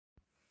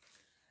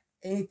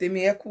ẹ̀yin tèmi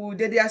ẹ kú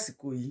dédé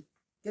àsìkò yìí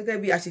gẹ́gẹ́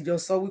bí a ṣe jọ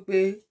sọ wípé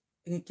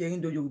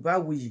Ìrìnkèrindò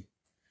Yorùbáwùyí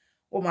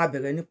ó máa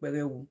bẹ̀rẹ̀ ní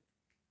pẹrẹwu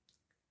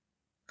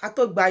ká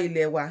tó gba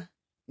ilẹ̀ wa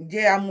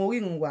ǹjẹ́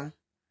amórírun wa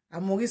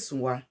amórísùn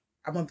wa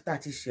amọ̀bí tá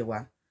a ti ṣẹ̀ wá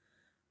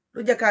ló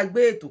jẹ́ ká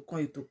gbé ètò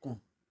kan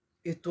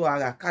ètò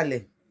àrà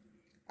kalẹ̀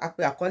a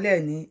pè àkọlé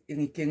ẹ̀ ní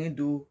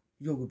Ìrìnkèrindò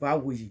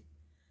Yorùbáwùyí.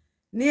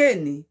 Ní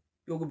èní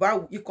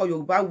ikọ̀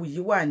Yorùbáwùyí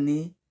wà ní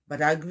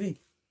Badagry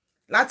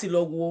láti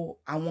lọ wo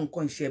àwọn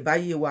nǹkan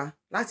ìṣẹ̀báyé wa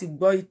láti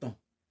gbọ́ ìtàn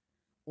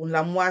òun la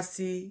mú wá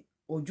sí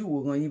ojú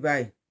ìwòran yín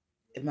báyìí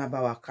ẹ máa bá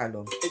wa ká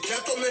lọ. ìjẹ́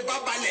tó mi bá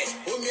balẹ̀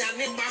omi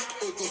ànípa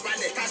òjò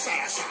balẹ̀ ká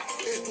ṣàràṣà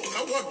ètò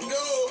káwọ́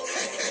dúró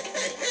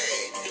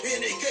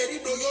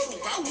Ìrìnkèrindò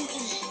Yorùbáwùyí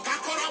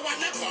kakọ́ra wa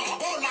lẹ́kọ̀ọ́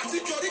bọ́ọ̀lù àti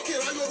torí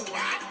kìran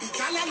Yorùbá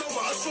ìjálá ló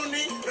mọ̀ ọ́ sún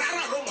ní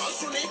rárá ló mọ̀ ọ́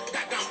sún ní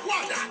dàgbà kú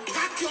ọ̀dà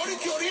káàkiri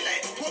oríkì orílẹ̀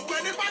gbogbo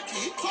ẹni bá kì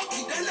í tọ́kì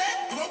délé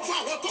gbogbo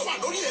àwọn tó wà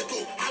lórí ètò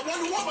àwọn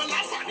ni wọ́n mọ̀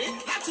láǹfààní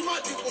láti máa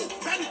dìbò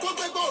fẹ́ni tó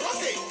gbégbá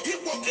òrókè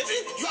ipò kìíní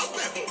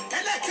yọgbẹ̀mù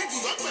ẹlẹ́ẹ̀kejì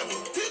yọgbẹ̀mù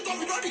tí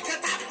tóbi lórí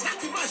kẹta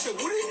láti máa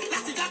ṣèwúrí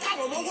láti dá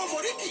káwọn ọmọ owó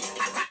moríkì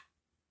àtà.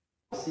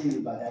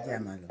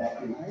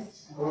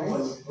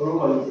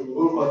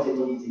 orúkọ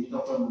tèmi ni tèmi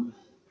tọ́pẹ́ mu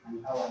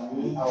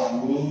àwa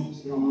ní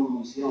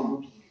museum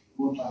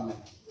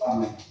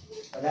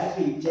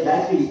Badagry jẹ́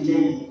ibi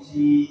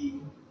tí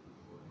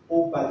ó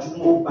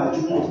gbajúmọ̀ tí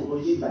wọ́n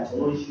ṣe ìgbà tí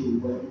wọ́n ṣe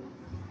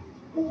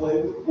òwò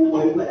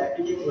ẹrú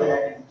Badagry jẹ́ kí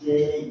Badagry jẹ́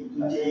ìlú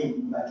tó jẹ́ ìlú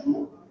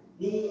gbajúmọ̀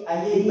ní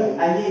ayé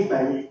ìgbà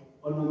yẹn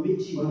ọ̀nà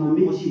méjì máa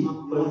ń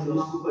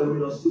kó ẹrú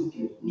lọ sí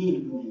òkè ní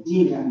ìlú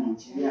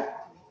Nàìjíríà.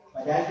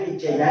 Badagry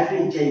jẹ́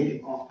ibì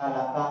kan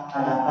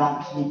Calabar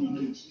níbi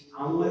kejì.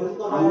 Àwọn ẹrú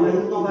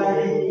tó bá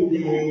rí ní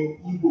ilẹ̀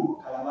Ìgbò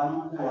Calabar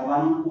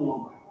ló kó wọn.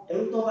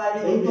 Ẹrú tó bá rí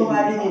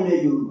ní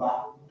ilẹ̀ Yorùbá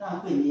tá à ń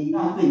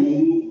pè ní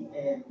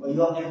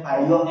Ọ̀yọ́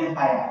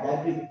Empire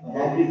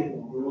Badagry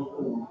ló kó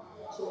wọn.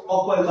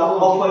 Ọ̀pọ̀ ìgbà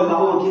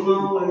wọn kí wọ́n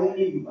mú ẹrú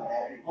ní ìlú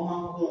Badagry. Wọ́n máa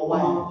ń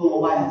kó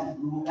wọn wá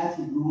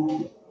láti dúró.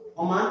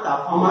 Wọ́n máa ń tà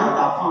fún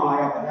àwọn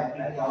ará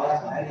Badagry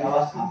àwa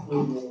sì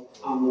fún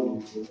àwọn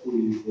òyìnbó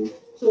òyìnbó.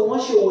 So wọ́n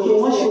ṣe òye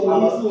fún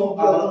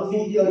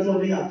ọdún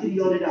rí 350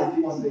 years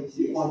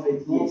wọ́n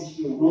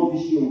fi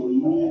ṣe òye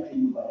ní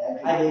ìlú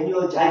Badagry. Àyè ní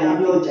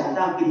ọjà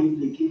dáńpé ní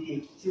ìlẹ̀kẹ́kẹ́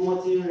tí wọ́n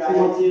ti ń ra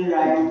ẹrú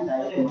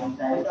wọ́n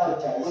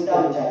dá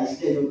ọjà yìí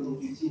sílẹ̀ lọ́dún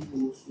 15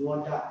 ni wọ́n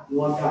dá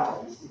ọjà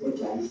yìí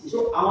sílẹ̀. So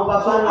àwọn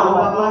bàbá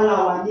ńlá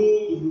wa ní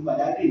ìlú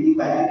Badagry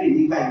nígbà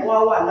yẹn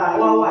wọ́n wà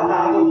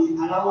láàárín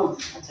aláwọ̀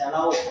jù àti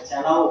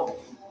aláwọ̀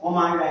wọ́n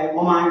máa ń ra ẹrú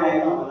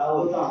àwọn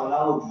aláwọ̀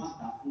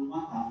jù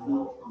wọ́n tà fún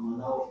àwọn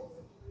aláwọ̀.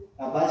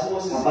 Bàbá tí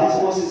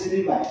wọ́n ṣe sí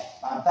nígbà yẹn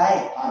bàbá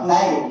ẹ̀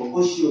ó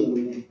ṣe òwò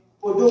yẹn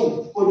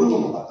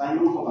kódóhùn bàbá yẹn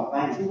lórúkọ bàbá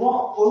yẹn ṣùgbọ́n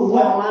orúkọ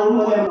ẹ̀ máa ń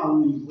lọ́wọ́ ẹ̀ àwọn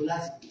òyìnbó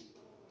láti pè.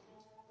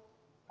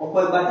 Ọ̀pọ̀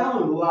ìgbà táwọn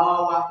òyìnbó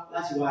wá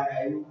láti wá ra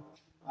ẹrú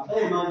bàbá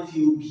yẹn máa ń fi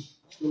obì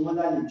tó wọ́n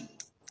lálejò.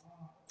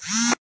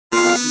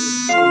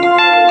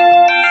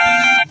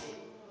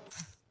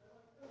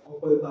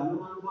 Ọ̀pọ̀ ìgbà ló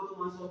máa ń gbọ́ tó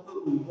máa ń sọ pé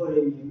òyìnbó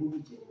rẹ̀ yẹn mú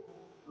ìjẹ́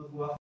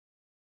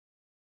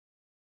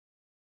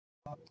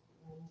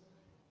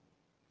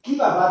kí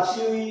bàbá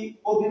tí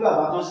ó bí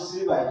bàbá tán sí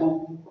síbà tó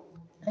kú.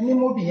 Ẹni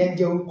Móbì yẹn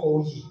jẹ́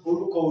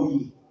orúkọ oyè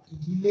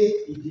ìdílé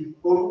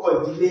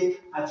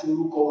àti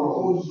orúkọ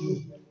oyè.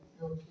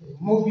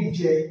 Móbì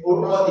jẹ́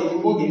orúkọ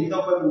tèmi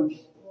tọ́pẹ́ Móbì.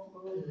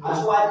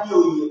 Àti wá ní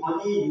oyè kan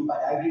ní ìlú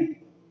Badagry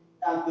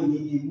tá à ń pè ní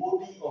the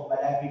Móbì of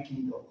Badagry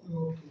Kingdom.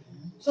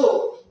 So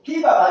kí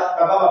bàbá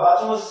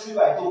tí wọ́n sí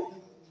síbà tó kú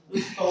ló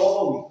ti tọwọ́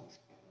bọ̀wé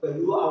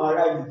pẹ̀lú àwọn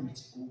ará ìlú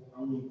Bìtìkó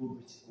àwọn ìbò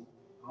Bìtìkó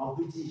àwọn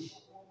British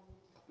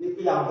ní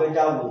pé àwọn fẹ́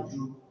dáwọ̀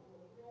ojú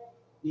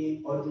ní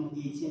ọdún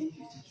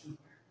 1852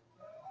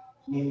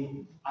 ní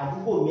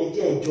àdúgbò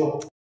mẹ́jẹ̀ẹ̀jọ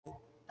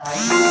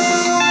tàbí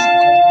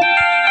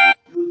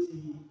ló ti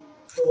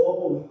tọwọ́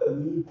bọ̀wé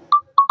pẹ̀lú ìbò.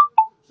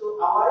 So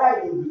àwọn ará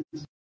ìlú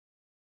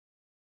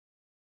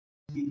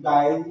ìgbà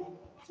ẹrú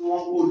tí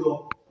wọ́n kó lọ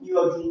ní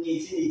ọdún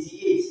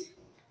 1888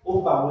 ó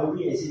gba àwọn ẹrú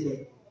yẹn sílẹ̀.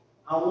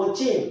 Àwọn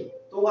chain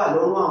tó wà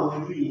lọ́rùn àwọn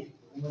ẹrú yẹn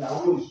òun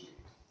làwọn òyì.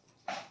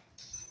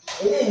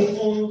 Eléyìí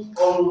fún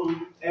ọrùn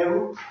ẹrú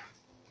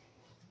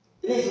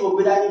eléyìí tí mo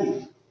gbé dání yìí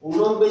òun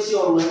ló ń gbé sí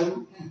ọrùn ẹrú.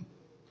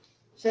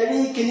 Ṣe rí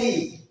kíní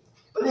yìí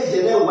ó lè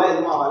jẹ́ mẹ́wàá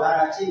ẹ̀rú máa wà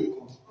lára chain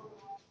kan.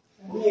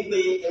 Ó ní pé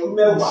ẹrú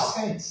mẹ́wàá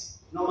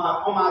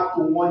wọ́n máa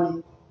tò wọ́n ni.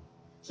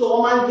 So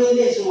wọ́n máa ń gbé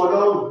ilé sí wọn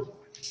lọ́rùn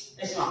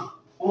ẹ̀sìn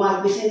wọ́n máa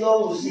gbé sí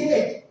lọ́rùn sí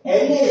ẹ̀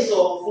lè sọ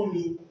fún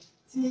mi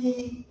tí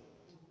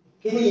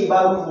kíní yìí bá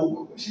wúwo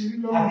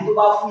àbí tó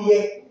bá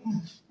fúyẹ́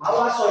máa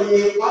wá sọ iye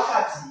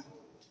wákàtí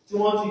tí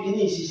wọ́n fi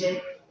ní ìṣiṣẹ́.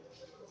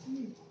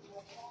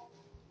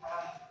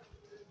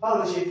 Báwo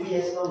ló ṣe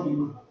fúyẹ́ sí lọ́rùn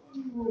yìí?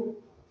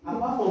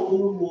 Àpapọ̀ tó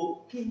ń wo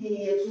kí ni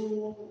ẹ tún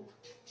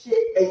ṣe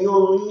ẹ̀yìn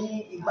ọrùn yín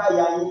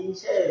ìgbáyà yín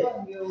iṣẹ́ rẹ̀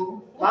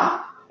wá?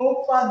 ó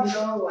fà mí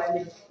lọ́rùn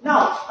wálé.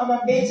 Now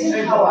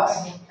 18 hours.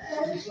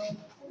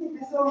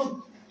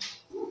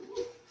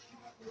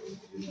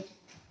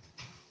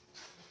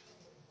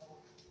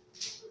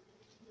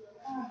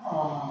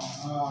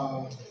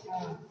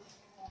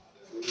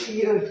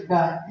 eléyìí ò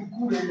gbà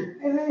ikú rẹ̀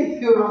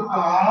eléyìí ò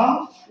gbà.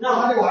 Náà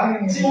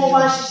tí wọ́n bá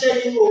ń ṣiṣẹ́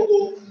nínú oko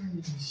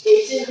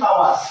 18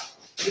 hours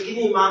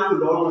ìkíní máa ń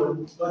lò lọ́rùn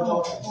lọ́jọ́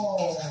kan.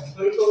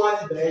 Torí pé wọ́n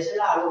ti bẹ̀rẹ̀ iṣẹ́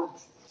láàárọ̀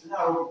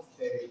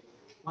bẹ̀rẹ̀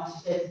wọ́n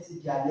ṣiṣẹ́ títí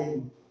di alẹ́ ni.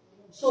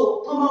 So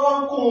wọ́n máa wá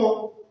ń kó wọn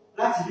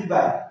láti bíbà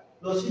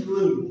lọ sí ìlú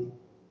òyìnbó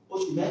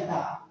oṣù 3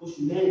 oṣù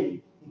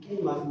 4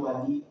 ìkíní máa fi wà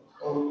ní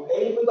ọ̀run.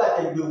 Ẹ̀yin gbígbà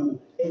tẹ̀gbẹ̀ wò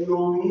ẹ̀yin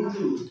ohun nílò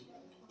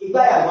ìgbà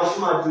ìyàgbọ́n sì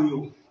máa joyò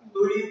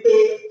torí pé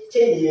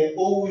chain yẹn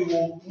ó wíwo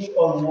ní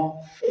ọrùn wọn.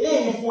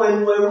 Eléyìí fún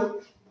ẹnu ẹrú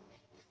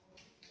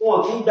wọn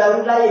kì í darú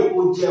láyè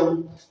kó jẹun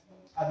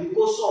àbí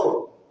kó sọ̀rọ̀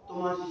tó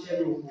máa ń ṣiṣẹ́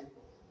ní oko.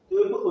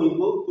 Torí pé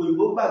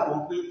òyìnbó gbàgbọ́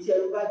pé tí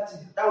ẹrú bá ti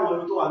táwọn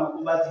ẹrú tó wà ní oko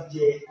bá ti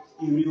jẹ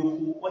èrè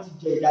oko wọ́n ti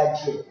jẹ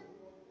ìdajì ẹ̀.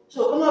 So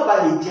kó má ba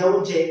lè jẹ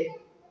oúnjẹ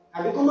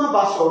àbí kó má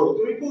ba sọ̀rọ̀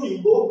torí pé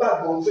òyìnbó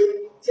gbàgbọ́ pé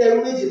tí ẹrú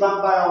méjì bá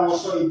ń bára wọn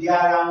sọ èdè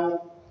ara wọn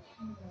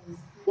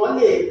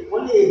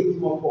wọ́n lè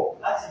gbìmọ̀ pọ̀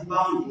láti bá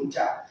òyìnbó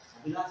jà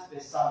àbí láti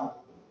fẹ́ sá wọn.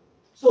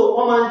 So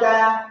wọ́n máa ń dá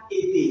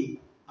èdè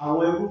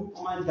àwọn ẹrú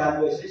wọ́n máa ń dá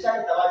lọ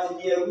especially tá a bá ti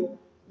ní ẹrú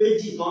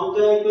méjì kan tó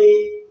yẹ pé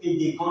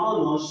èdè kan náà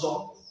ló ń sọ.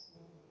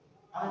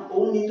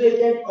 Òun ni tó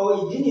jẹ́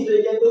ìdí ni tó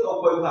jẹ́ pé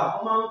ọ̀pọ̀ ìgbà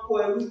wọ́n máa ń kó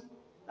ẹrú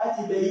láti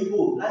ilẹ̀ Ìgbò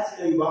láti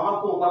ilẹ̀ Yorùbá wọn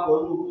kó wọn papọ̀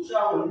ní oko so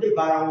àwọn lè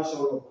bára wọn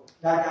sọ̀rọ̀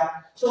dáadáa.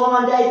 So wọ́n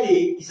máa ń dá èdè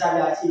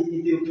ìsàlẹ̀ àti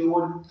èdè òkè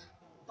wọn lù.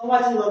 Wọ́n bá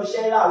ti lọ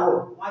iṣẹ́ láàárọ̀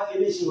wọ́n á fi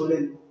eléṣin wọn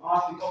lẹ́nu wọ́n á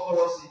fi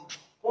kọ́kọ́rọ́ sí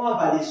wọ́n má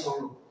bàa lè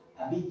sọ̀rọ̀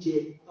tàbí jẹ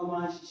wọ́n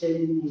máa ń ṣiṣẹ́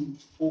nínú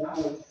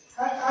oko.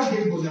 Káàdì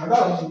ìbò ní àbá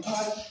òun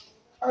káàdì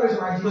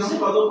ìṣòro àti kò sí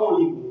nǹkan tó kàn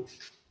òyìnbó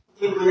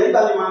ìbò yẹn gbà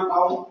mí máa ń pa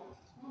wọ́n.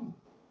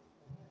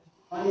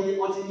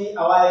 Wọ́n ti ní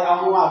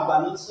àwọn àgbà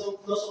ló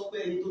sọ pé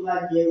ẹni tó bá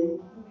di ẹrú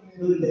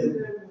ló lẹ́rú.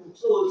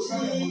 So tí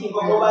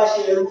nǹkan kan bá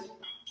ṣe ẹrú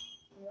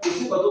kò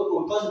sí nǹkan tó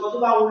kàn tọ́jú nǹkan tó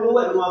bá wọn lówó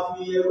ẹ̀ ló máa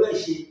fi ẹrú ẹ̀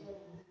ṣe.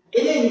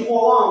 Eléyìí fún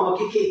ọwọ́ àwọn ọmọ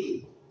kéékèèké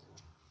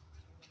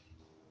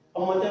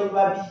ọmọ tẹ́rú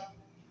bá bí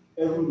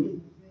ẹrú ni.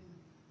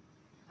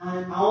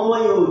 Àwọn ọmọ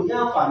yẹn ò ní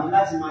àǹfààní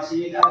láti máa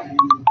ṣeré káàkiri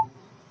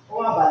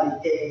wọ́n má bàa lè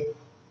tẹ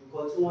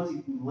nǹkan tí wọ́n ti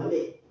gbìn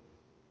mọ́lẹ̀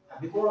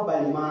àbí kí wọ́n bàa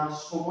lè máa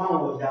so mọ́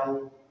àwọn ọ̀dà wọn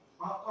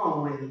wọ́n kọ́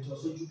àwọn ẹ̀yìn jọ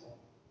sójú kan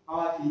wọ́n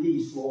wá fi ilé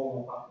ìsọ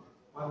wọn papọ̀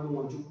wọ́n gbé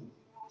wọn jókòó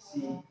sí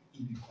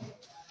ibì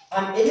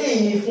kan. Eléyìí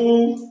ni fún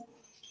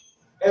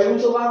ẹrú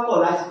tó bá kọ̀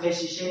láti fẹ́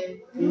ṣiṣẹ́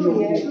nínú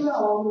oko.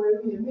 àwọn ọmọ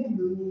ẹrú yẹn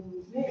mélòó ni.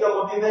 Bí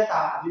ọmọ bíi 3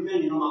 àbí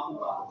 4 náà máa kó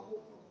papọ̀.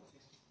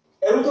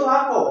 Ẹrú tó bá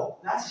kọ̀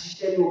láti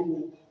ṣiṣẹ́ ní oko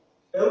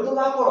ẹrú tó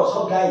bá kọ̀rọ̀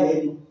sọ́gá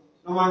ìlẹ́nu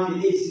wọ́n máa ń fi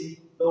léèsì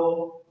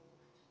lọ́wọ́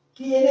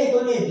kí eléyìí tó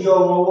lè di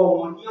ọrùn ọwọ́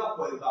wọn ní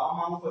ọ̀pọ̀ ìgbà wọ́n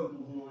máa ń fọ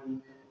ìgbìmọ̀ wọn ni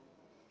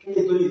kí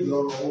eléyìí tó lè di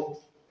ọrùn ọwọ́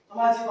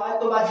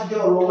tó bá ti dé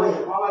ọrùn ọwọ́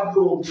yẹn wọ́n wá gbé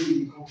ohun bíi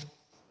nìkan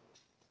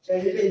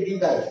ẹni lè bí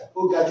báyìí ó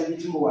ga ju ibi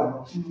tí mo wà lọ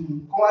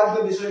kọ́ wá gbé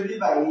mi sórí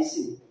bíbà yìí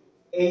sí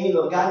ẹ̀yin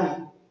lọ̀gá mi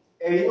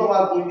ẹ̀yin náà wá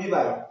gun bíbà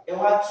yìí ẹ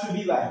wá tú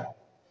bíbà yìí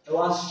ẹ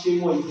wá ṣe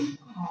wọ́n ibi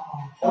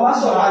ẹ wá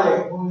sọ̀rọ̀ alẹ̀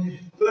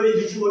lórí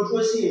ibi tí mo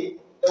dúró sí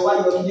ẹ wá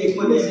yọ ilé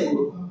ìpò lẹ́sẹ̀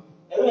lọ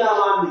ẹ̀rú yà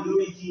máa mì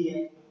lórí igi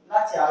yẹn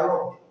láti àárọ̀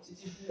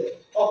títí sílẹ̀.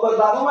 Ọ̀pọ̀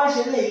ìgbà tó máa ń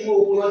ṣe léyìí ní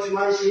oko wọn ti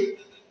máa ń ṣe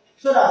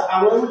so that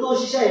àwọn ẹrú tó ń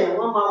ṣiṣẹ́ yẹn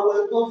wọ́n máa wọ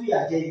ẹrú tó ń fìyà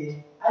jẹ yẹn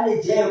á lè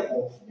jẹ́ ẹ̀kọ́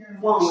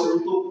fún àwọn ẹrú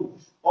tó kù.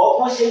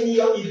 Ọ̀pọ̀ ṣe ní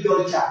ibi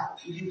ọjà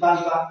ibi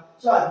gbangba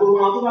so that gbogbo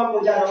wọn tó bá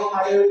kọjá lọ wọ́n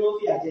máa rí ẹrú tó ń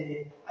fìyà jẹ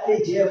yẹn á lè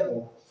jẹ́ ẹ̀kọ́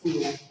fún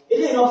wọn.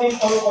 Eléyìí náà fi ń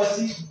kọ́rọ́kọ́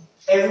sí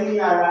ẹrú ní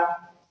ara.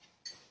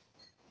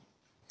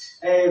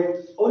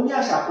 Ó ní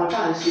àṣà kan tá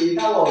à ń ṣe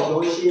táwọn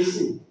ọ̀dọ́ ṣe é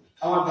sìn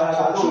àwọn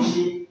àgbàlagbà náà ń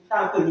ṣe tá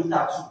à ń pè ní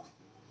tàtù.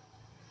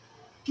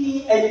 Kí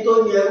ẹni tó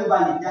ní ẹrú bá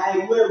lè dá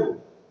ẹrú ẹ̀rù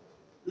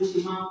ló ṣe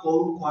máa ń kọ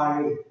orúkọ ara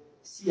ẹ̀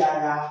sí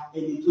ara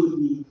ẹni tó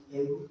ní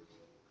ẹrú.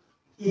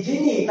 Ìdí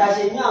ní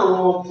ìtaṣe ní àwọn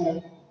ọkùn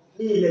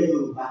ní ilẹ̀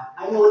Yorùbá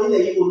ayé wọn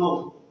nílẹ̀ Ìgbò náà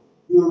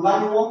Yorùbá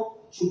ni wọ́n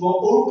ṣùgbọ́n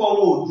orúkọ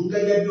wọn ò dún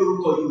gẹ́gẹ́ bí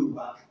orúkọ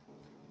Yorùbá.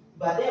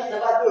 Ìgbàdé ẹ̀ta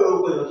bá bẹ̀rẹ̀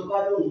orúkọ èèyàn tó bá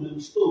lóhùn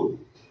lórí stone.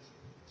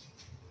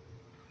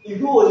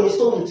 Ìlú wo ni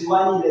stone ti wá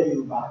ní ilẹ̀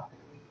Yorùbá?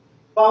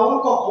 Bá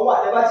orúkọ kan wà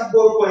tẹ́ bá ti gbọ́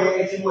orúkọ yẹn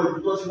ẹ ti mọ ìlú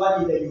tó ti wá ní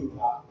ilẹ̀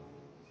Yorùbá.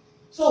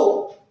 So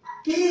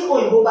kí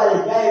òyìnbó bá lè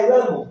dá ẹrú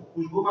ẹ̀mọ̀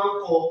òyìnbó máa ń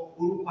kọ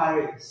orúkọ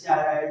rẹ̀ sí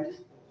ara ẹrú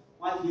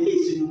wọ́n á fi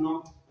eléyìí sínú náà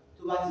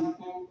tó bá ti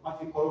pọ́n wọ́n á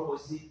fi kọ orúkọ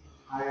sí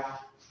ara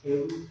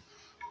ẹrú.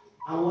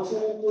 Àwọn tí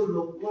wọ́n kó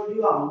lọ wọ́n rí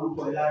àwọn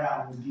orúkọ yìí lára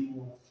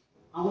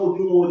àwọn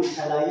òbí wọn ò lè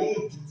ṣàlàyé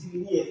ìdí tí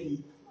ní ẹ̀ fi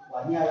wà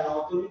ní ara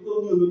wọn torí tó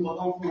ní omi kan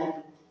tán fún wọn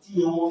tí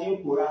ìyẹn wọn fi ń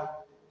pòórá.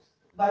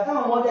 Bàtà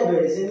àwọn ọmọdé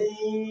bẹ̀rẹ̀ sí ní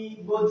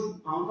gbọ́jú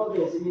àwọn tó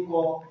bẹ̀rẹ̀ sí ní kọ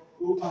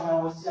orúkọ ara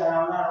wọn sí ara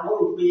wọn lára wọ́n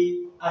rò pé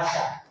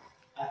àṣà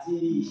àti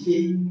ìṣe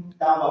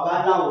ta bàbá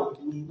láwọn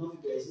ní tó fi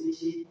bẹ̀rẹ̀ sí ní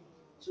ṣe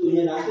tó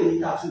yẹn là ń pè ní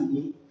tàtù ní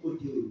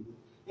òde òní.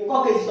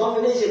 Nǹkan kejì tó ń fi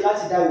lè ṣe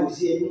láti dá ìwò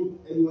sí ẹnu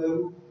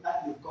ẹrú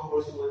láti lè kọ́kọ́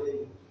sí wọn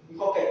lẹ́nu.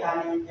 Nǹkan kẹta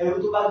ni ẹrú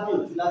tó bá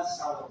gbìyànjú láti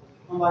sálọ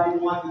wọ́n bá rí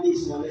wọn á fi lè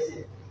sí wọn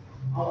lẹ́sẹ̀.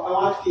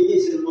 Àwọn á fi lè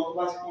sí wọn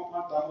bá ti pọ́n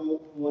pátá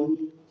wọn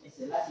ní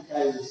ẹsẹ̀ láti dá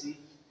ìwò sí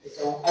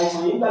ẹsẹ̀ wọn.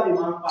 Àìsàn yìí gbàgbé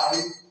máa ń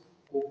parí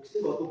kò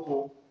síbọ̀ tó kan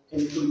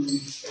ẹni tó ní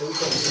ẹrú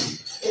tẹ̀lé.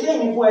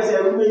 Eléyìí fún ẹsẹ̀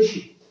ẹrú méjì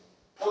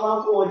wọ́n máa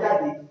ń kó wọn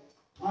jáde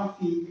wọ́n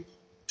fi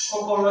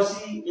kọ́kọ́rọ́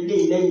sí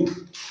eléyìí lẹ́yìn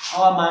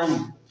wọ́n máa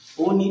rìn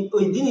òun ni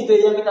ìdí nìyí tó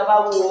yẹ pé tá a bá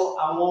wo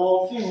àwọn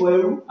fíìmù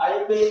ẹrú ayé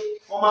pé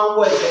wọ́n máa ń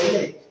wọ ẹsẹ̀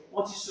ilẹ̀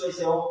wọ́n ti so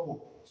ẹsẹ̀ wọn pọ̀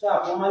so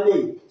àpò máa lè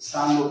sá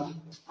lọ.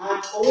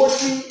 Owó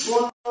tí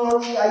wọ́n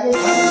ń rí ayé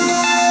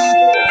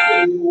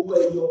ìgbàlódé owó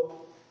ẹyọ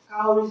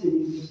cowries in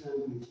English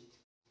language.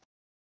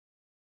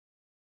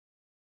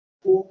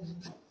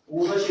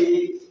 Owó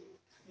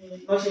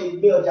lọ́ ṣe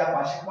gbé ọjà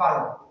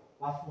pàṣípààrọ̀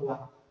wá fún wa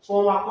tí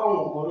wọ́n máa kọ́ àwọn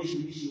nǹkan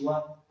oríṣiríṣi wá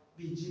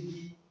bíi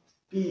jígí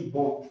bíi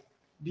ìbọn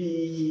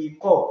bíi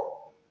cup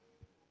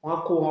wọ́n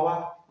kó wọn wá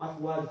wọ́n fi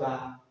wá gba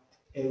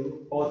ẹ̀rù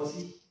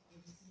ọtí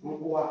wọ́n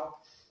kó wá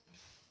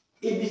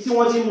ibi tí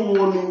wọ́n ti mú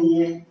omi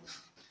nìyẹn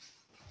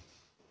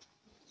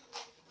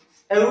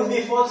ẹ̀rù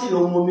bíi 40 ló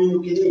mú omi nínú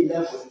kéde ìlà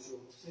ẹ̀kọ́ ṣoṣo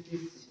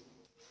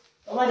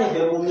 50 wọ́n bá dẹ̀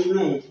fẹ́ mú omi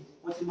náà yẹn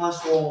wọ́n ti máa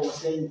sọ ọ̀hún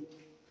sẹ́yìn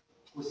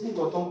kò sí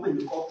nǹkan tó ń pè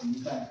ní kọ́ọ̀pù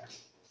nígbà yẹn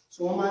tí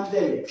wọ́n máa ń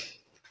bẹ̀rẹ̀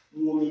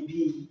mú omi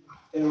bíi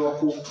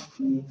ẹranko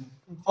ni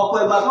ọ̀pọ̀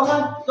ìgbà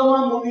tó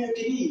máa ń mú omi nínú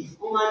kéde yìí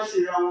wọ́n máa ń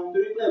tira wọn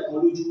torí pé ẹ̀kọ́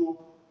lójúmọ́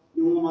ni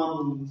wọ́n máa ń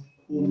mu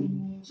omi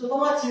so tó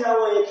bá tira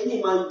wọn yẹn kí ni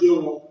máa ń gé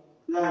wọn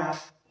lára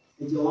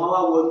ẹ̀jẹ̀ wọn wá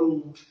wọnú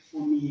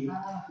omi yẹn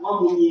wọ́n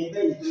mú omi yẹn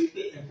bẹ́ẹ̀ nítorí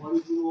pé ẹ̀kọ́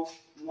lójúmọ́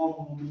ni wọ́n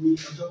mú omi ní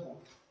ọjọ́ kan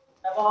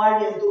tábà wá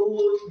rí ẹni tó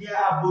wó bí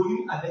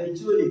aboyún àbẹ́ni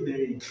tí ó lè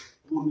bẹ̀rẹ̀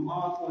omi wọ́n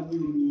máa fún ọ ní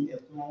omi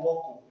ẹ̀kún ọwọ́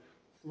kan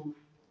fún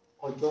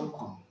ọjọ́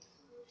kan.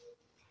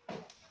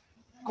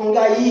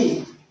 Kànga yìí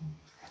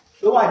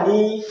ló wà ní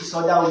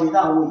ìsọdá omi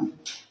táwọn yìí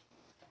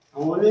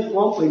àwọn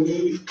wọ́n pè ní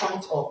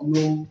point of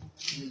no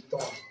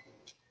return.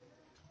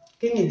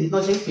 Kí ni ìdí tó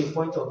ṣe ń pè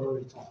point of no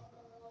return?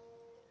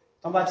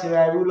 Tó bá ti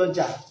ra irú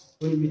lọ́jà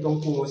ó níbi tó ń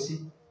kó wọn sí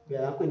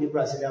bẹ̀rẹ̀ à ń pè ní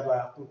Brazilian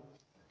baraku.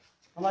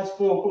 Wọ́n bá ti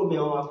fún wọn kúrò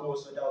bẹ́ẹ̀ wọ́n máa fún wọn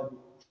sọdá omi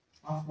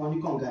wọ́n fún wọn ní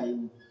kànga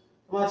yìí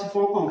wọ́n bá ti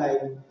fún wọn kànga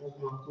yìí wọ́n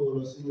máa kó wọn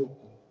lọ sínú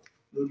ọkọ̀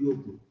lórí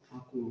ògùn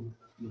wọ́n kó wọn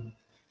lọ.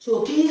 So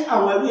kí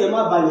àwọn ẹrú yẹn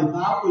má balẹ̀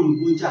bá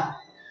òyìnbó jà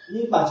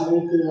nígbà tí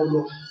wọ́n kó wọn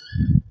lọ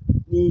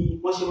ni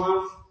wọ́n ṣe máa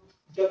ń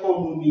jẹ́ kó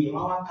mú mi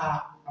wọ́n wá ka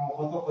àwọn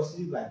kan tó kọ sí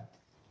bíbá yìí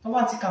tó bá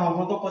ti ka àwọn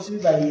kan tó kọ sí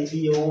bíbá yìí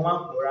iye wọn máa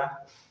ń pòórá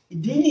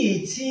ìdí nìyí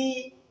tí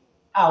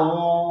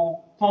àwọn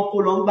kan kó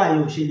lọ ń gbà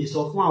yẹn ò ṣe lè sọ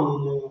fún àwọn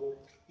ọmọ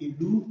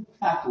ìlú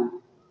pàtó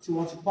tí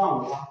wọ́n ti kó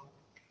àwọn wá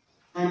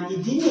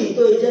ìdí nìyí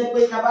tó jẹ́ pé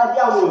ká bá dé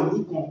àwọn ìlú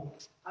kan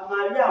a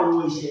máa rí àwọn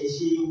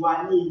ìṣẹ̀ṣe wa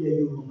ní ilẹ̀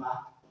Yorùbá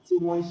tí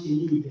wọ́n ń ṣe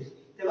ní ibẹ̀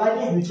tẹ́bá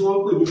dé ìlú tí wọ́n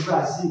ń pè ní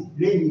Brazil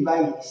lẹ́yìn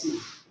báyìí sí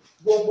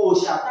gbogbo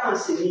òòṣà tá à ń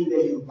sìn ní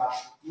ilẹ̀ Yorùbá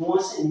ni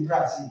wọ́n sìn ní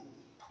Brazil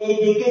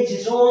èdè kejì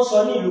tí wọ́n ń sọ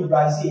ní ìlú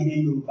Brazil èdè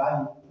Yorùbá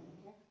ni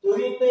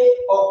torí pé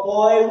ọ̀pọ̀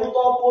ẹrú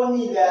tó kó ní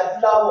ilẹ̀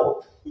adúláwọ̀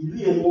ìlú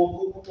yẹn ni wọ́n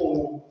kó púpọ̀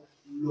wọn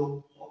lọ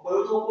ọ̀pọ̀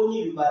ẹrú tó kó ní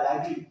ìlú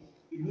Badagry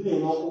ìlú yẹn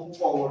ni wọ́n kó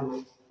púpọ̀ wọn lọ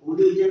òun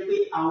ló jẹ́ pé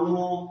àwọn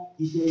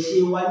ìṣẹ̀ṣe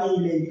wa ní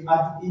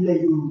ilẹ̀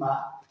Yorùbá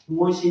ni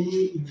wọ́n ṣe ní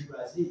ìlú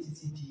Brazil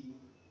títí di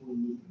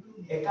òní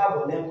ẹ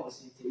káàbọ̀ lẹ́ẹ̀kan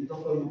sí tèmi tó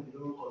pẹ́ lóbi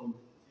lórúkọ mi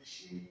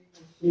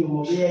mi ò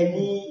mọ̀ bí ẹ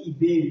ní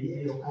ìbéèrè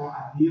ẹyọkan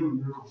àbí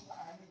òmíràn.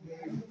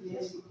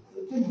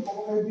 Kí ni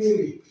kọ́kọ́ fẹ́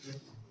béèrè?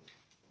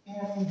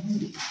 Ẹran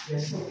yìí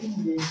ẹ̀sọ́ kí ni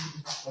lè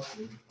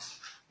ṣe?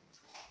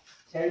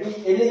 Ṣẹ̀rí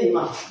eléyìí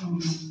mà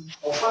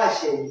ọ̀pá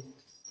àṣẹ yìí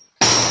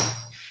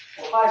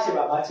ọ̀pá àṣẹ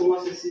bàbá tí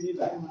wọ́n ṣe sí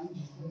bíbá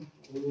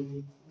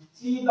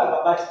tí bàbá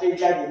bá ti fẹ́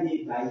jáde ní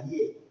ìgbà yìí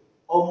ẹ̀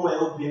ọmọ ẹ̀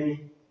obìnrin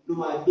ló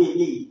máa gbé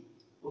eléyìí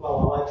ló bá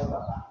wà wájú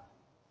bàbá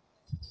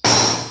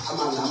a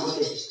máa là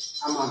mọ́lẹ̀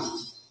a máa nù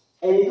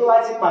ẹni tó wá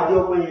ti pàdé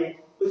ọmọ yẹn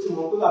ó ti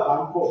mọ̀ pé bàbá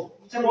ń bọ̀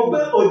ṣe mọ̀ pé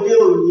òde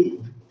òní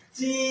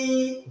tí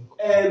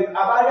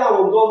a bá rí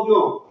àwọn gómìnà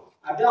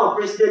àbí àwọn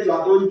pírẹsidẹ́ntì wa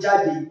tó ń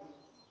jáde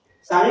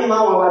sàárín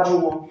máa wà wájú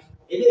wọn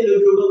eléyìí ló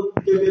dúró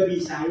gẹ́gẹ́ bí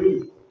sàárín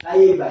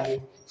láyé ìgbà yẹn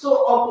so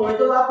ọkùnrin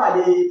tó bá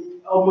pàdé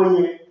ọmọ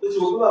yẹn ó ti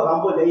mọ̀ pé bàbá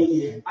ń bọ̀ lẹ́yìn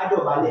yẹn á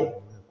dọ̀bálẹ̀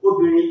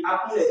obìnrin á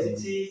kúnlẹ̀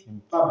títí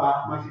bàbá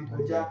máa fi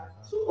kọjá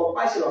so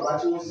ọ̀pá ìṣe bàbá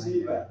tí wọ́n sí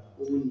níbà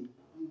òun ni.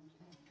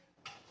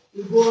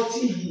 Ìgò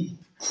ọtí yìí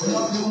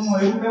wọ́n fi mú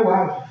ẹrú mẹ́wàá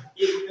rẹ̀.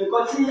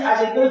 Nǹkan tí a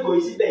ṣe gbé ìgò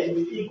yìí síbẹ̀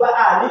ni ìgbà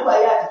nípa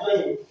ayé àtijọ́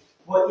yẹn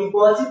bọ̀ ìgò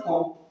ọtí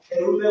kan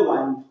ẹrú mẹ́wàá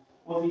ni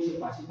wọ́n fi ṣe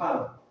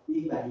pàṣípààrọ̀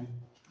nígbà yẹn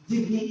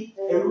dígí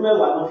ẹrú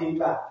mẹ́wàá ló fi ń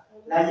gbà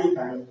láyé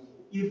ìgbà yẹn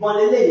ìbọn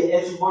lélẹ́yìn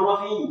ẹ̀sùnbọn ló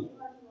fi ń yìn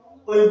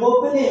òyìnbó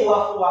gbélé wa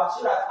fún wa so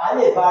that a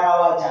lè bá ara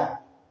wa jà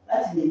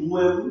láti lè mú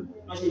ẹrú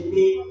lọ́ ṣe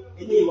gbé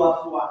eléyìí wá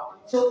fún wa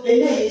so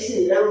eléyìí sì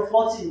ẹrú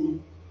 40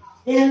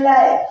 ni ńlá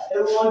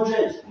ẹrú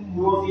 100 ni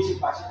wọ́n fi ṣe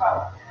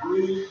pàṣípààrọ̀ ní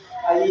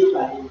ayé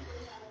ìgbà yẹn.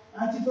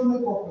 Àti tó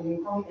mẹ́kọ̀ọ́ pè ní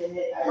kán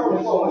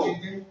àyọ̀kọ̀ wọn ṣe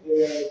dé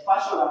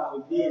fashion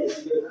àkọ́gbé ẹ̀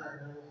síbẹ̀.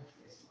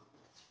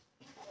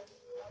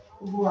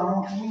 gbogbo àwọn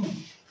kìíní.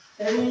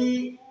 Ẹ rí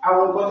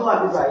àwọn nǹkan tó wà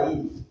nígbà yìí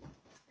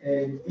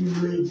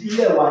ìlú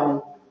ìdílé wa ni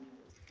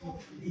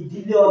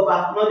ìdílé ọba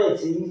lọ́dẹ̀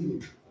tí ń lò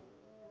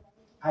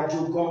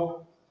àjòkan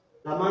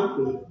la máa ń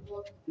pè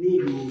ní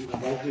ìlú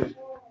Badagry.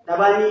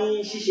 Tàbá ní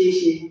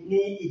ṣíṣeéṣe ní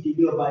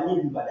ìdílé ọba ní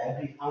ìlú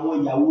Badagry àwọn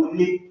ìyàwó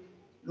ilé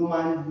ló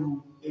máa ń lu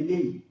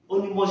eléyìí ó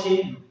ní bọ́ ṣe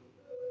ń lù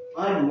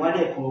wọ́n á lù wọ́n á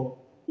dẹ̀ kọ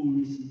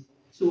orin sí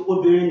so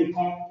obìnrin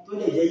nìkan tó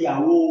lè jẹ́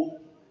ìyàwó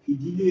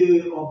ìdílé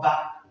ọba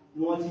ni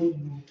wọ́n ti ń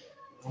lu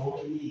àwọn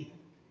eléyìí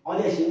wọ́n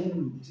lè ṣe ń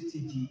lù títí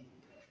di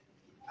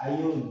ayé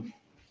òní.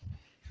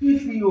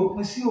 fífi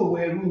òpin sí òwò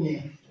ẹrú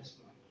yẹn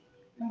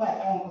nígbà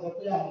táwọn kan sọ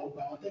pé àwọn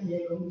ògbà àwọn tẹ́lẹ̀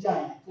yẹn lọ ń jà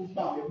yẹn tó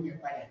gbà àwọn ẹrú yẹn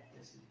padà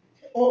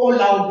ó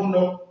la ogun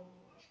lọ.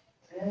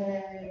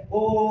 Ó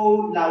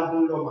la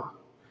ogun lọ mà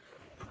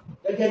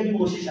gẹ́gẹ́ bí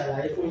mo ṣe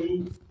ṣàlàyé fún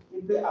yín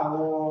wípé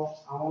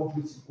àwọn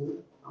bìtìkó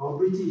àwọn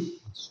British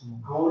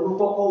àwọn ló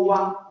kọ́kọ́ wá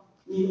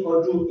ní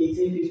ọdún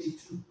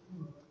 1852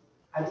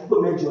 àdúgbò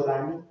mẹ́jọ la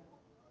ní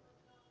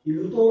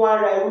ìlú tó wá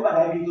ra ẹrú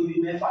Badagry tó bí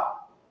 6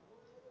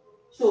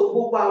 so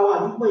gbogbo àwọn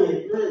àdúgbò yẹn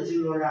lọ́dẹ̀ ti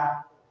lọ ra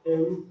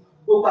ẹrú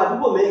gbogbo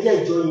àdúgbò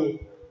mẹ́jẹ̀ẹ̀jọ yẹn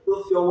ló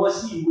fi ọwọ́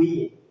sí ìwé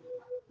yẹn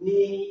ní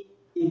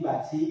ìgbà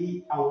tí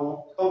àwọn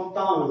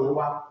táwọn yẹn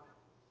wá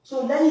so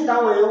lẹ́yìn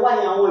táwọn yẹn wá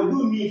yẹn àwọn ìlú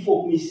míì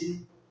fòpin sí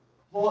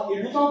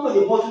ìlú tó ń pè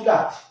ní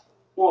Portugal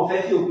wọn ò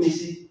fẹ́ fi òpin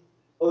sí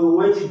ọ̀rọ̀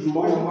wọn ti dùn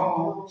mọ́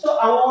wọn so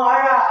àwọn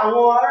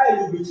ará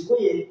ìlú bìtìkó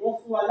yẹn wọ́n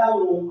fún wa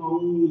láwọn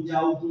àwọn ìjà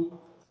ogun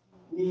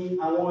ní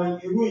àwọn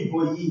irú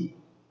ìbọn yìí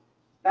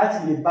láti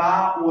lè bá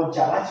wọn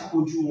jà láti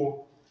kojú wọn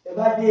ẹ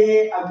bá dé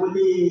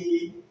agboolé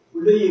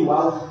olóyè wa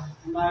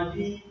máa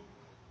rí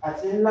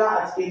àti ńlá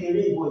àti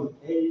kékeré ìbọn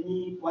yìí ní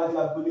wájú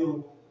agboolé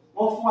wọn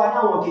wọ́n fún wa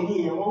láwọn kìíní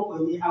yẹn wọ́n pè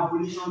ní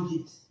abolition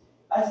gift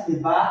láti lè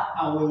bá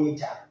àwọn yẹn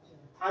jà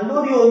and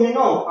lórí omi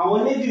náà àwọn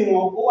navy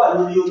wọn ó wà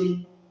lórí omi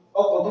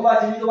ọkọ̀ tó bá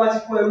ti ní tó bá ti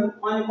kó ẹrú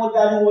wọ́n ní kó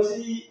darí wọn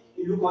sí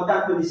ìlú kan tá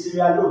a pè ní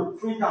Sierra Leone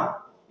Freetown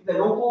ibẹ̀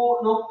ló kó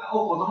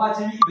ọkọ̀ tó bá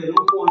ti rí ibẹ̀ ló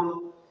kó wọn lọ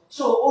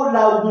so ó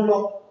la ogun lọ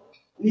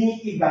ní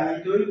ìgbà yẹn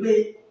torí pé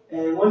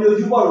wọ́n ní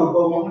ojúbọ̀rọ̀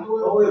gbọ́ wọn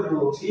lọ́wọ́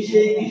èbò kì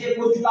í ṣe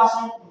pójú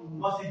lásán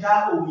wọ́n fi dá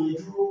òun yẹn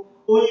dúró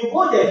òyìnbó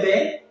dẹ̀ fẹ́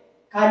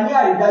ká ní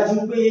àrídájú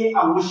pé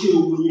àwọn ṣe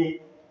òun yẹn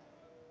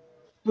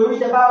torí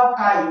tẹ́ bá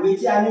ka ìwé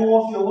tí a ní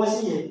wọ́n fi ọwọ́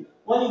sí yẹn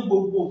wọ́n ní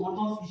gbogbo nǹkan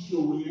tó fi ṣe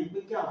òun yẹn pé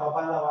kí àwọn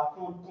babaláwa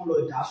kán lọ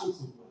dà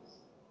sófin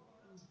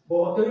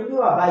bọ̀ torí pé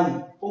bàbá yìí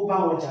ó bá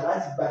wọn jà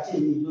láti gbà tí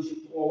èmi ló ṣe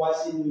kó wọn wá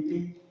sínú ilé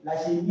la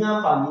ṣe ní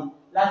àǹfààní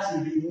láti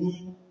rí ní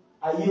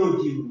ayé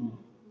òde òní.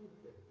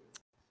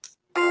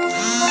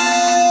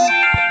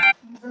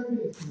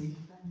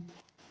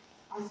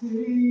 a ti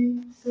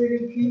rí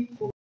Sẹ́ríkí.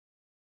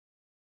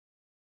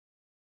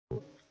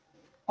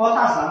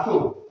 Ọ̀tà Sàtò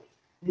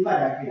ní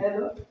Badagry.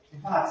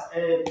 In fact,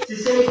 ti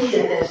Sẹ́ríkí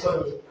yẹn tẹ́ sọ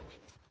yẹn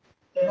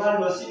ẹ bá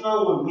lọ sínú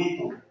àwọn ìwé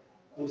ìtàn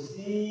kò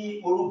sí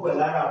orúkọ ẹ̀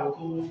lára àwọn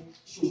tó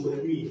ṣòwò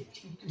ẹrú yẹn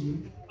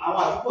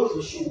àwọn àdúgbò tó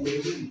ṣòwò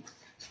ẹrú yìí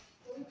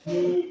ní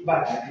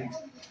Badagry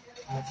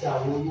àti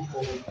àwọn orúkọ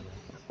wọn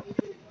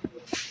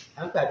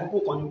à ń pè àdúgbò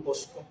kan ní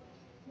Pọ̀ṣù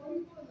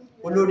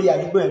olórí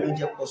àdúgbò yẹn ló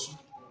jẹ́ Pọ̀ṣù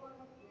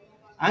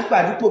à ń pè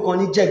àdúgbò kan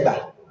ní Jẹ̀gbà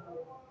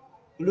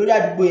olórí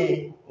àdúgbò yẹn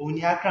òun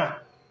ni Akran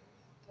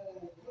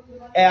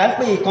à ń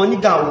pè ìkan ní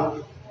Gàwó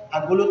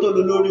àgbólótó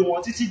lórí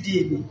wọn títí di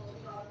èmi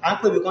à ń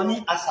pè ìkan ní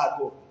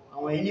Àṣàgọ̀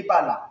àwọn yẹn ní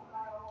Bàlà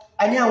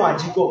a ní àwọn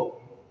Àjígọ̀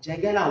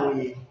Jẹ́gẹ́ làwọn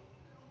yẹn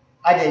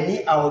a dẹ̀ ní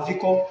àwọn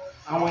Fíkọ́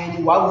àwọn ẹni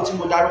wàáwù tí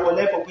mo dárúkọ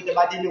lẹ́kọ̀ọ́ pé tẹ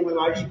bá dé ní wọn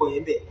máa rí ìbọn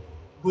yẹn bẹ̀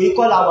gbòye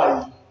kọ́lá wà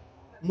yìí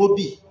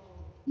Móbì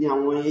ni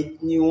àwọn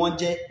ni wọ́n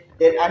jẹ́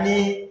a ní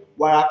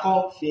Wàràkọ́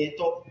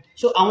Fìẹ́tọ́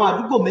so àwọn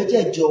àdúgbò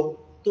mẹ́jẹ̀ẹ̀jọ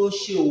tó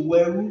ṣe òwò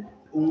ẹrú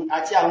òun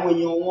àti àwọn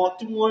èèyàn wọn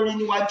tí wọ́n rí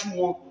níwájú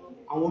wọn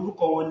àwọn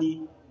orúkọ wọn ni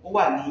ó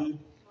wà ní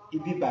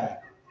ibi báyìí.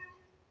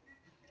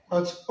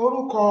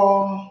 orúkọ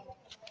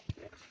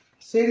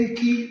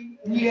Sẹ́ríkí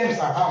Williams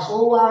Abbas ó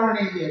wá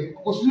rìn ilẹ̀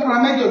kò sí lọ́ra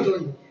mẹ́jọ̀jọ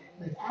yìí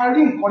a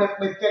rí nǹkan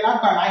rẹpẹtẹ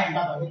lágbàlá yẹn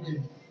bàbá méjì.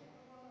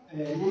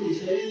 mo lè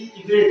ṣe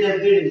ìbéèrè tẹ́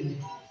béèrè mi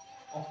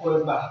ọ̀pọ̀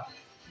ìgbà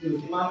mi ò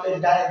fi máa fẹ́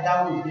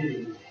dáhùn ìbéèrè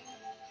mi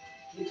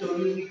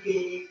nítorí wípé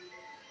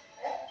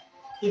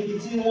ibi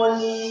tí wọ́n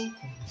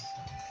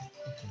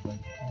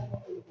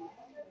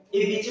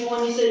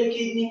ní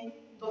Sẹ́ríkí ní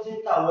tó ti ń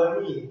ta àwọn ẹrú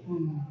yìí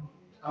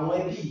àwọn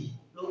ẹbí yìí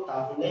ló tà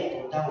fún lẹ́yìn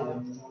tó dáhùn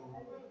ẹrú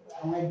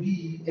àwọn ẹbí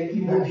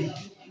Móbì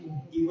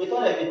ìwé tó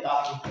lè fi tà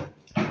fún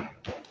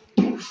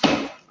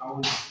àwọn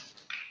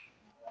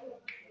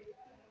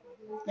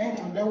lẹ́yìn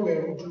tó dáwọ̀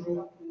ẹrú dúró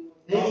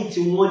lẹ́yìn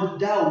tí wọ́n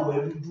dá òwò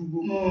ẹrú dúró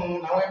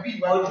àwọn ẹbí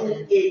ìwà ọdún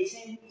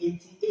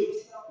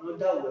 1888 ló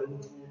dá òwò ẹrú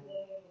dúró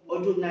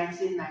ọdún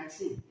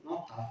 1919 wọ́n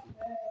tà fún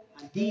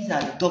and these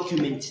are the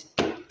documents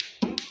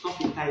wọ́n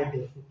fi ka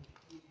ibẹ̀ fún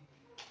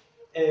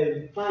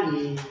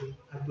páàní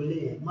àgbélé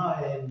yẹn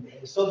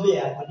survey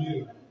àgbélé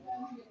yẹn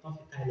wọ́n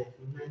fi ka ibẹ̀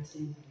fún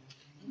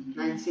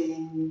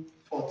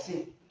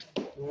 1914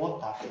 ni wọ́n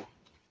tà fún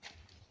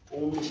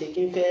òun ṣe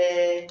kí n fẹ́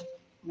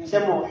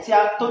sẹ́mọ̀ tí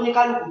tó ní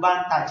kálukú bá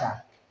ń tajà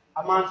a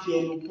máa ń fi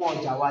ẹnu pọ́n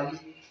ọjà wálé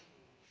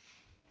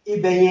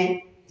ibẹ̀ yẹn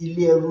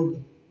ilé ẹrú ni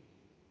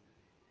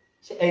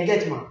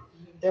ẹgẹ́tìmọ̀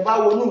ẹ bá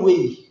wo inú ìwé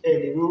yìí ẹ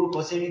lè rí orúkọ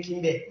Sẹ́ríkí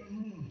ń bẹ̀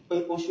pé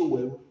ó ṣòwò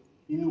ẹrú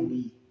nínú ìwé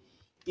yìí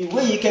ìwé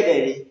yìí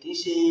kẹ̀bẹ̀rẹ̀ kì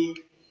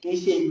í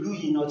ṣe ìlú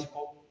yìí náà ti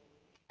kọ́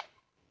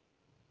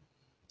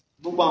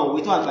gbogbo àwọn ìwé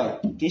tó àgbà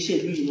yìí kì í ṣe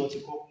ìlú yìí náà ti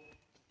kọ́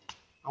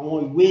àwọn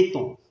ìwé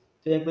ìtàn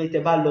tó yẹ pé tẹ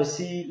bá lọ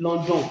sí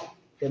London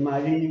tẹ máa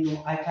rí nínú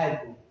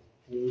archive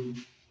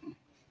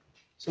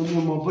so mi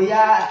ò mọ̀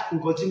bóyá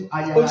nǹkan tí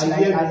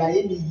àlàyé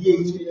mi yé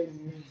yín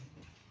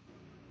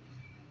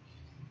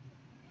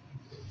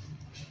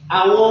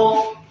àwọn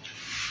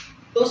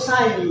tó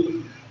sáìnì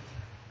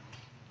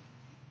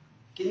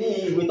kíní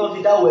ìwé tán fi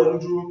dáwọ́ ẹrú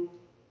dúró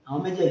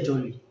àwọn mẹ́jẹ̀ẹ̀jọ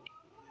rè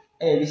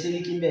rí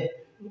sẹ́ríkì ń bẹ̀.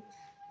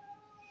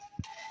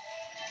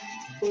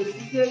 kò sí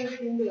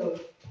sẹ́ríkì ń bẹ̀ o.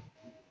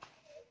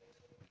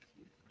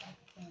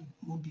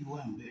 mo bí wà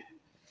ń bẹ̀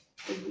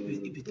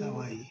ibi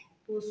táwa yìí.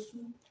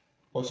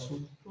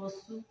 Ọ̀ṣun.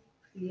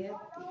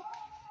 Fìyẹ́tì.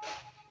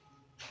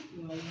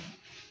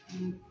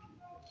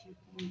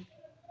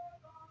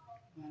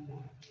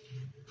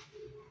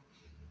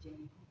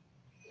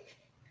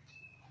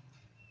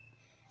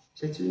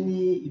 Ṣé tún ní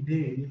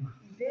ìbéèrè mi mà?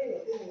 Ìbéèrè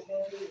tí mo fẹ́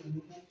béèrè ni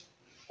pé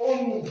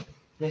omi.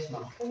 Yes ma.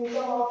 Omi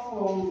tó wọ́n fún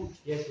omi.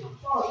 Yes ma.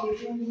 Ṣọ́ọ̀ṣì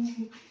tí ń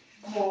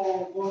mọ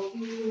ọ̀gbọ́n tí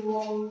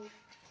wọ́n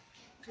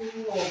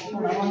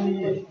fún àwọn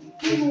nílẹ̀.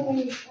 Kí ni nǹkan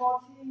tí what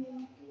is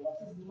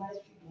the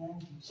mystery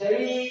behind it? Ṣé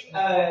rí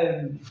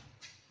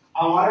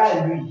àwọn ará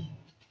ìlú yìí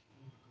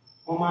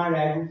wọ́n máa ń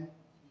ra ẹrú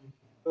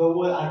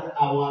lọ́wọ́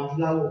àwọn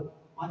adúláwọ̀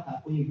wọ́n tà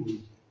fún ìbò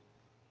yìí.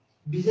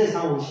 Business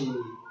àwọn ṣe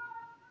nìyẹn.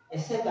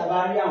 Ẹ̀sẹ̀ tàbá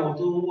rí àwọn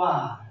tó wà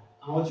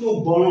àwọn tí ò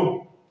gbọ́ràn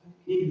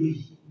nílùú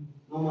yìí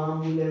wọ́n máa ń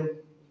mú lẹ́rú.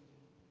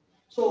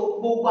 So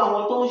gbogbo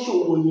àwọn tó ń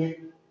ṣòwò yẹn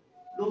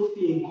ló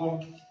fi nǹkan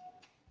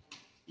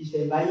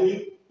ìṣẹ̀ǹbáyé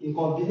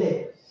nǹkan ìbílẹ̀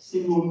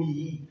sínú omi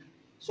yìí.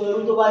 So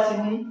irú tó bá ti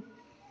mú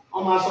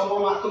wọ́n máa sọ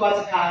tó bá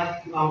ti ka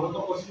àwọn tó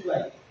kọ sí ìgbà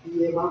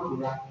iye máa ń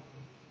kóra.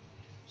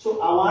 So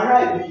àwọn ará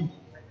ìlú yìí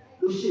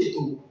ló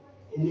ṣètò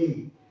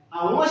eléyìí.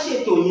 Àwọn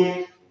ṣètò yẹn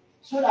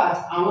so that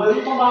àwọn ẹrú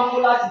tó bá ń kó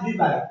láti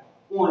bíbà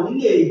wọn ò ní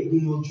lè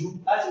gbìyànjú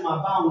láti máa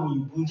bá àwọn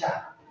òyìnbó jà.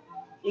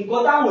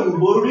 Nǹkan táwọn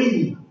òyìnbó rí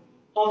nì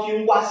tó fi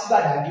ń wá sí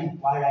Badagry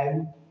wàrà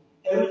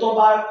ẹrú tó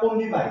bá kó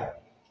bíbà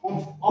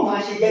wọ́n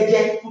máa ṣe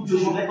jẹ́jẹ́ fún bí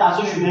oṣù 3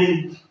 sóṣù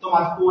 4 tó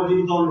máa fi kó wọn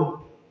débi tó ń lọ.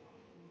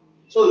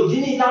 So ìdí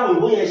ní táwọn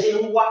òyìnbó yẹn ṣe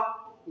ń wá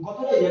nǹkan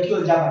tó lè jẹ́ kí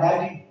ọjà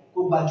Badagry kó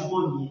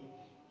gbajúmọ̀ nìyẹn.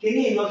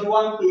 Kíní ìlọ fi wá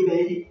ń pe ibẹ̀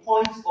ní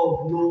point of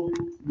no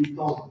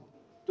return.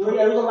 Torí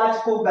ẹrú tó bá ti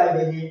kó gba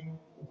ibẹ̀ yẹn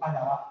kó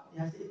padà wá.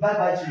 Bye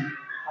bye to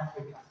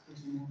Africa.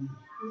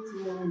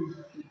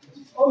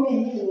 Omi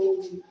yìí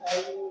ni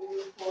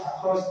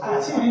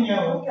àti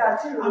ìyẹn o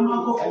a máa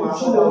kọ́kọ́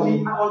ojú omi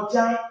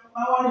ọjà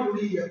máa wá ní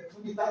orí ẹ̀ fún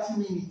bí 30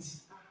 minutes.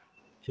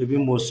 Ṣebí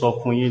mo sọ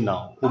fún yín náà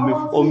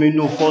omi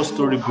inú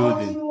 4-story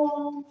building.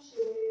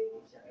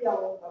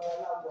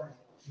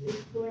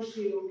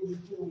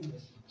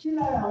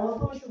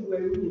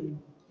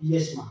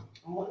 Yes ma.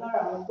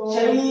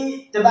 Ṣé rí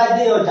tẹ bá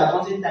dé ọjà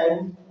kan tí ń ta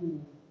ẹrú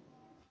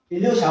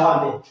ilé òòṣà wà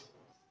bẹ́ẹ̀.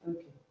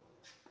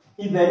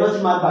 Ibẹ̀ ló ti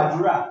máa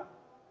gbàdúrà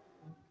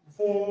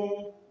fún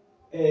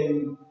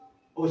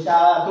òòṣà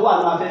tó wà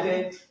ní afẹ́fẹ́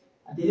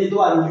àti ilé tó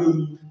wà lórí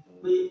omi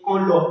pé kán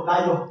lọ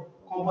láyọ̀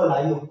kán bọ̀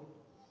láyọ̀.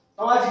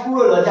 Wọ́n wá ti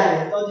kúrò lọ́jà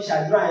yẹn tó ti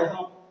ṣàdúrà yẹn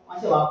tán wọ́n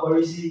ṣe wá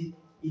kọrí sí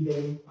ibẹ̀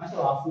yẹn wọ́n ṣe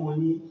wá fún wọn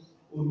ní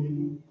omi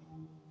mu.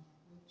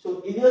 So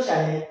ilé òòṣà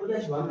yẹn ó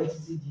dẹ̀ ṣe wá ń bẹ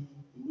títí di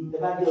ìní tẹ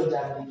bá dé ọjà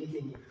àgbègbè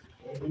yẹn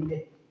ẹ̀ẹ́dẹ́ ń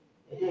bẹ̀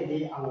ẹ̀ẹ́dẹ́ lé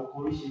àwọn nǹkan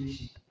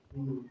oríṣiríṣi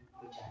nínú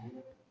ọjà yẹn.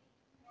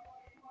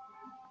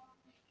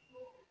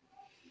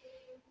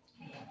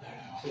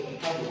 So ẹ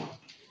káàbọ̀.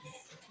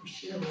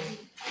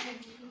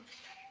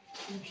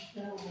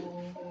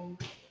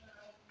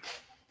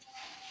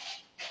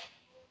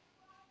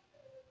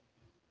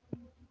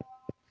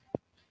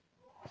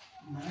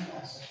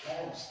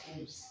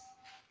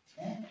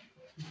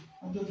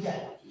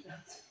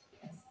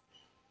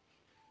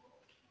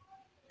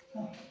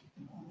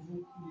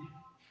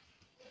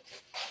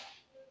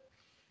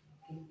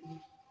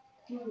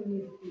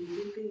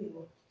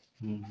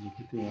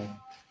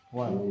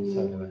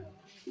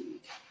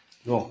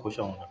 Don't push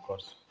on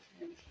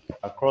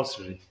across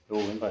really. Go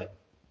in by.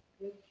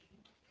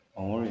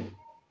 Don't worry.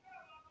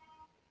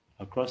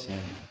 Across him.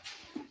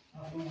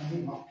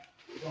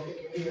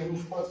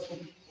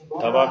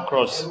 Taba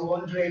cross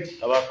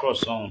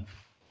on.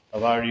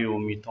 Taba rí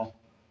omi tán.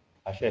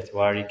 Àṣẹ tí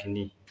wàá rí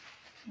kíní.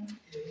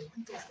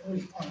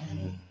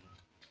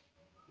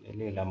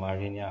 Eléyìí la máa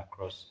rí ní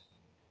across.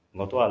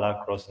 Nǹkan tó wà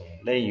l'across yẹn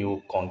lẹ́yìn ó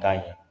kànga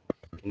yẹn.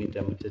 Kíní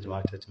tẹ́tí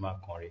máa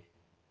kàn rí.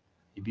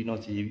 Ibi náà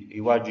ti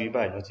iwájú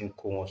ibà náà ti ń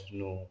kó wọn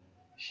sínú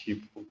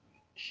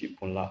ship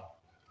ńlá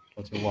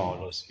wọ́n ti ń wá wọn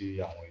lọ sí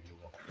àwọn ìlú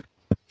wọn.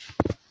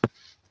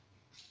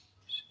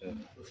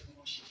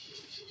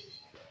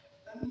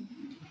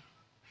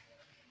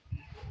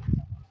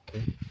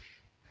 Okay.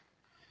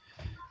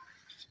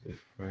 Stay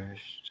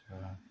fresh.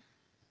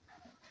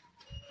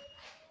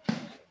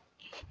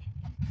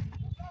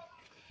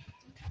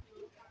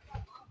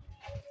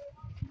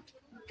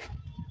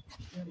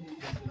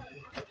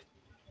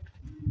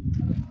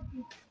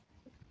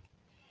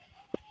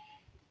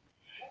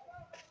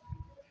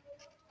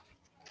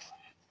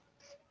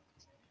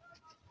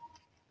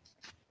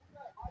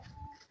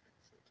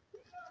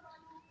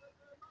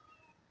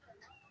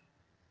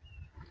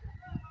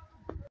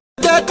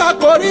 Jẹ́ ká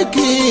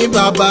koríki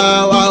bàbá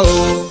wa o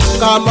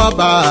ká má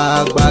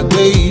bàa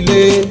gbàgbé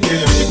ilé.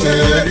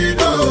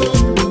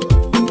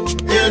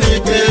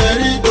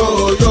 Ìrìnkèrindò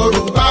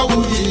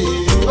Yorùbáwùyí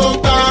ló ń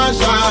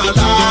tàṣà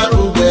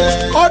lárugẹ.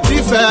 Ó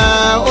dìfẹ́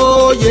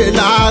oyè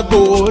lágbo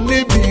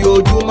níbi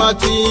ojúmọ́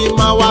tí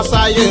máa wá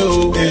sáyé o.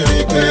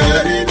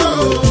 Ìrìnkèrindò.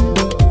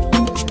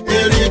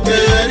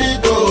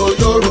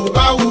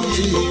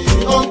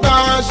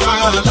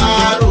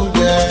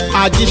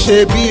 ají ṣe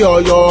bí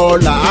Ọ̀yọ́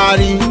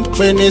làárí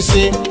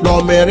pínísín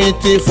lọmọrin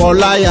tí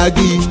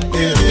Fọláyàgì.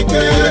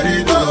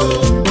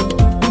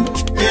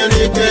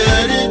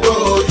 Ìrìnkèrindò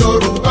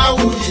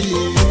Yorùbáwùyí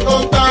ó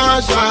ń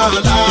gbàṣà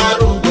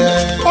lárugẹ.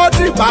 Ó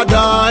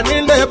dìbàdàn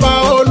nílé bá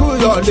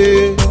Olúyọ̀lé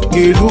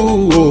ìlú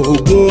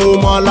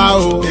Ògúnmọ́lá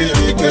o.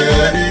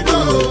 Ìrìnkèrindò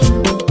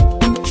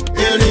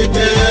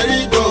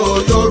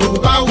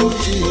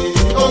Yorùbáwùyí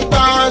ó ń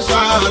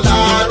gbàṣà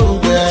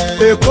lárugẹ.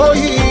 Èkó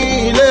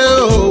ilé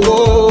owó,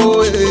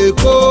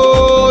 Èkó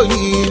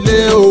ilé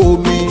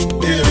omi.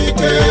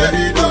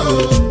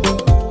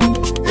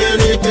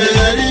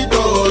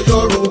 Ìrìnkèrindò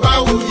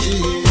Yorùbáwùyí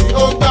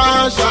ó ń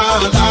gbàṣà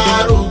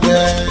lárugẹ.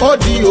 Ó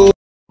di o.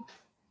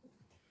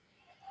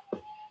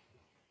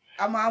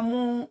 A máa mú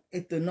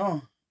ètò náà,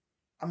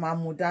 a máa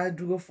mú dá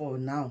dúró for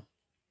now.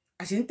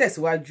 A ṣì ń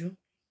tẹ̀síwájú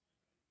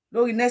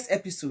lórí next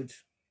episode.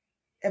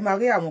 Ẹ máa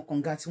rí àwọn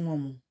kànga tí wọ́n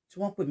mu tí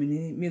wọ́n pè mí ní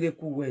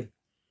miracle well.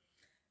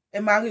 Ẹ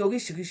máa rí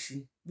oríṣiríṣi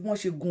bí wọ́n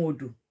ṣe gun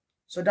odò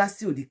sọdá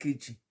sí òdì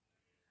kejì,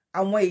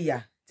 àwọn ìyà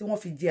tí wọ́n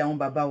fi jẹ àwọn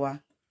bàbá wa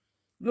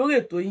lórí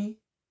ètò yín,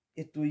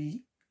 ètò yìí,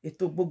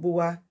 ètò gbogbo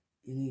wa,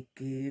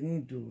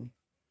 Ìrìnkèrindò.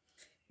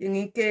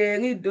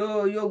 Ìrìnkèrindò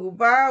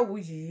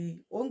Yorùbáwùyí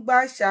ó ń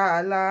gbàṣà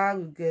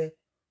lárugẹ.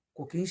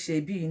 Kò kí ń ṣe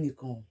bí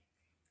nìkan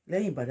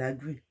lẹ́yìn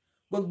Badagry,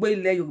 gbogbo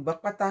ilẹ̀ Yorùbá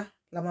pátá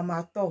la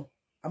máa tọ̀,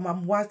 a máa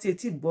mú wá sí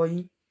etí ìgbọ́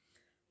yín.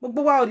 Gbogbo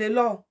wa ò lè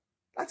lọ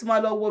láti máa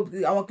lọ wo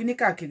àwọn kíní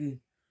káàkiri,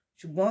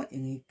 ṣùgbọ́n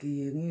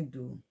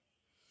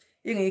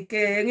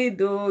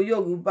Ìrìnkèrindò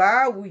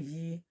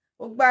Yorùbáwùyí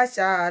ó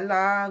gbàṣà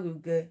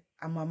lárugẹ.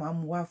 A máa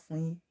mú wá fún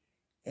yín,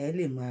 ẹ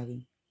lè máa rí.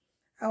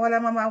 Àwa la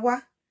máa wá,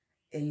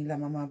 ẹ̀yin la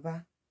máa bá.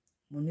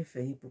 Mo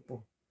nífẹ̀ẹ́ yín púpọ̀.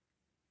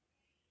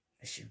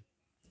 Ẹ ṣeun.